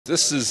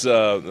This is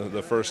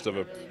the first of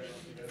a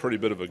pretty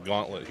bit of a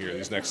gauntlet here,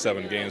 these next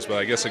 7 games, but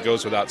I guess it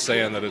goes without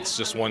saying that it's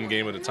just one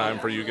game at a time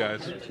for you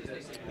guys.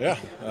 Yeah,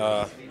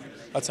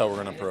 that's how we're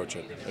going to approach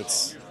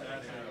it.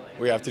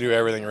 We have to do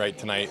everything right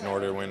tonight in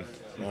order to win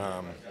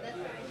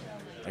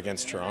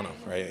against Toronto,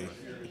 right?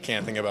 You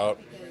can't think about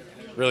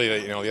really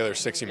the other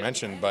 6 you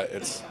mentioned, but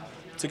it's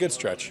a good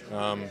stretch,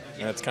 and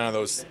it's kind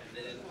of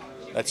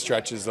that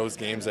stretches those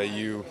games that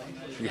you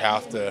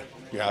have to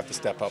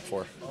step up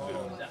for,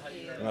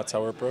 and that's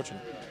how we're approaching.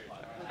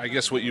 I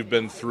guess what you've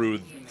been through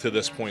to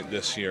this point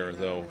this year,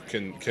 though,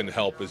 can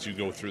help as you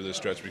go through this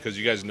stretch because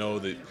you guys know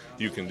that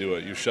you can do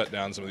it. You've shut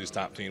down some of these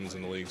top teams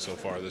in the league so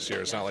far this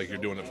year. It's not like you're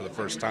doing it for the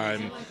first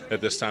time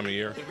at this time of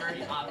year.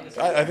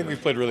 I think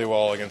we've played really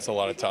well against a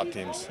lot of top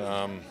teams,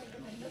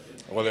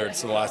 whether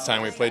it's the last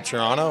time we played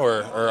Toronto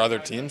or other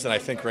teams. And I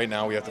think right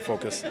now we have to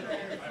focus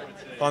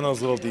on those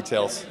little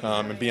details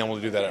and being able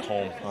to do that at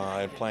home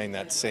and playing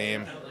that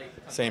same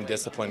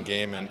disciplined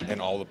game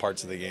in all the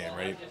parts of the game,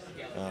 right?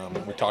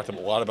 We talked a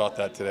lot about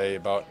that today,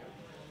 about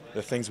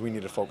the things we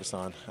need to focus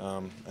on,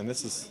 and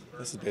this is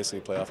basically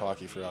playoff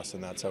hockey for us,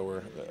 and that's how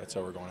we're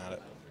going at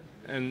it.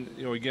 And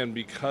again,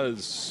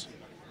 because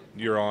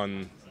you're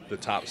on the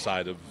top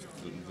side of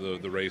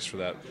the race for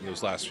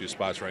those last few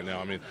spots right now.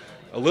 I mean,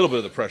 a little bit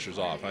of the pressure's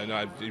off. I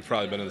know you've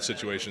probably been in the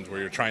situations where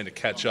you're trying to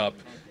catch up,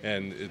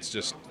 and it's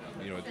just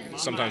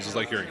sometimes it's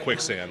like you're in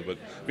quicksand. But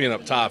being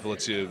up top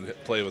lets you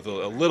play with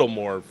a little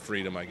more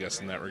freedom, I guess,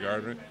 in that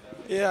regard, right?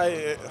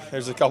 Yeah,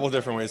 there's a couple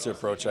different ways to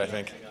approach it, I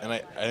think. And I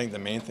think the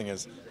main thing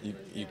is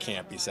you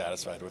can't be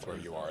satisfied with where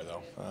you are,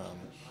 though.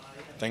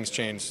 Things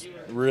change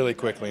really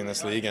quickly in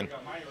this league, and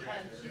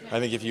I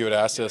think if you had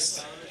asked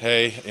us,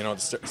 hey,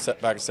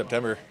 back in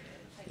September,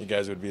 you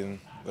guys would be in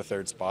the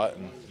 3rd spot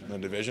in the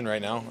division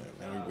right now,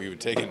 and we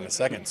would take it in a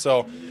second.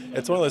 So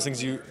it's one of those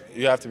things you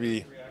have to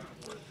be,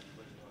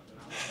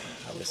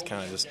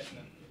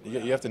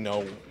 you have to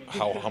know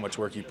how much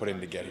work you put in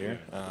to get here,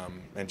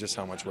 and just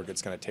how much work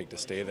it's going to take to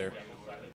stay there.